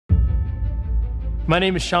My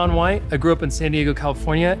name is Shaun White. I grew up in San Diego,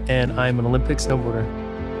 California, and I'm an Olympic snowboarder.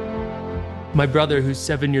 My brother, who's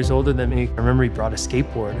 7 years older than me, I remember he brought a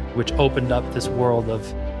skateboard, which opened up this world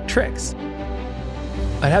of tricks.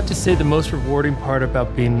 I'd have to say the most rewarding part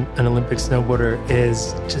about being an Olympic snowboarder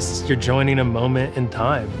is just you're joining a moment in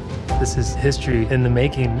time. This is history in the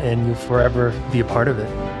making, and you'll forever be a part of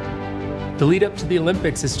it. The lead up to the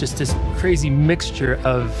Olympics is just this crazy mixture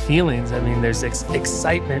of feelings. I mean, there's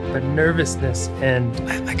excitement, but nervousness, and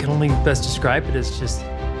I can only best describe it as just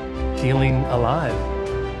feeling alive.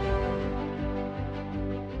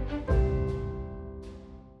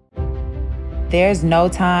 There's no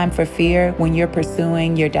time for fear when you're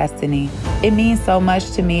pursuing your destiny. It means so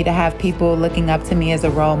much to me to have people looking up to me as a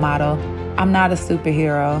role model. I'm not a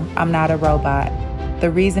superhero. I'm not a robot. The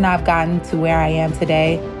reason I've gotten to where I am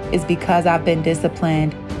today is because I've been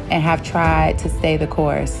disciplined and have tried to stay the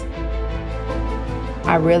course.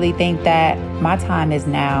 I really think that my time is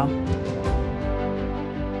now.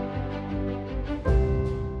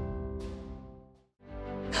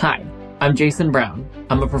 Hi, I'm Jason Brown.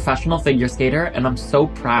 I'm a professional figure skater, and I'm so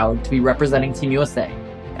proud to be representing Team USA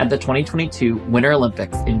at the 2022 Winter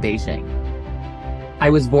Olympics in Beijing. I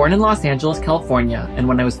was born in Los Angeles, California, and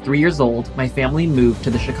when I was 3 years old, my family moved to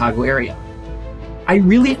the Chicago area. I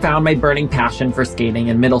really found my burning passion for skating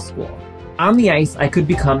in middle school. On the ice, I could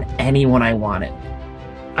become anyone I wanted.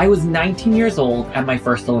 I was 19 years old at my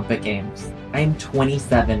first Olympic Games. I am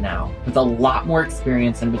 27 now, with a lot more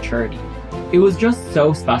experience and maturity. It was just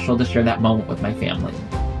so special to share that moment with my family.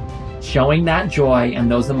 Showing that joy and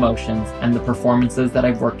those emotions and the performances that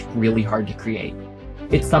I've worked really hard to create.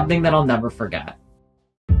 It's something that I'll never forget.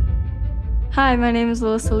 Hi, my name is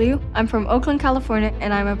Alysa Liu. I'm from Oakland, California,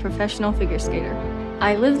 and I'm a professional figure skater.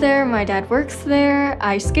 I live there, my dad works there,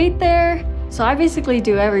 I skate there, so I basically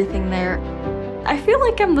do everything there. I feel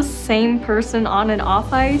like I'm the same person on and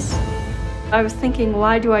off ice. I was thinking,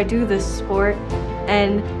 why do I do this sport?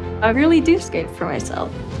 And I really do skate for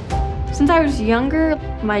myself. Since I was younger,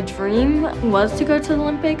 my dream was to go to the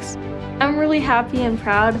Olympics. I'm really happy and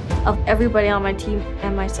proud of everybody on my team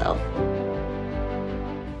and myself.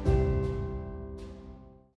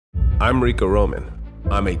 I'm Rico.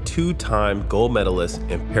 I'm a two-time gold medalist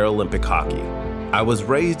in Paralympic hockey. I was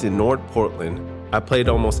raised in North Portland. I played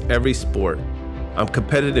almost every sport. I'm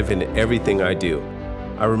competitive in everything I do.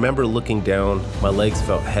 I remember looking down, my legs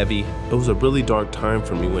felt heavy. It was a really dark time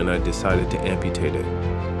for me when I decided to amputate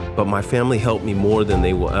it. But my family helped me more than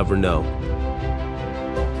they will ever know.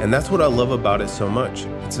 And that's what I love about it so much.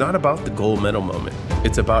 It's not about the gold medal moment.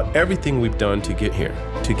 It's about everything we've done to get here.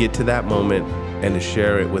 To get to that moment and to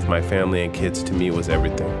share it with my family and kids, to me, was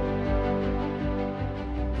everything.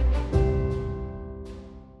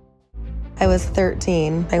 I was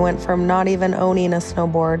 13. I went from not even owning a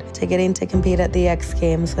snowboard to getting to compete at the X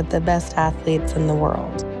Games with the best athletes in the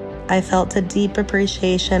world. I felt a deep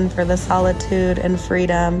appreciation for the solitude and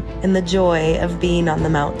freedom and the joy of being on the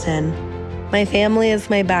mountain. My family is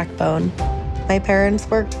my backbone. My parents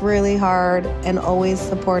worked really hard and always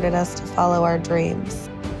supported us to follow our dreams.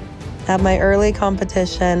 At my early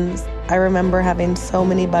competitions, I remember having so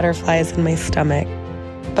many butterflies in my stomach.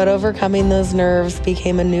 But overcoming those nerves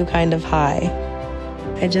became a new kind of high.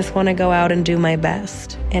 I just want to go out and do my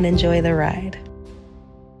best and enjoy the ride.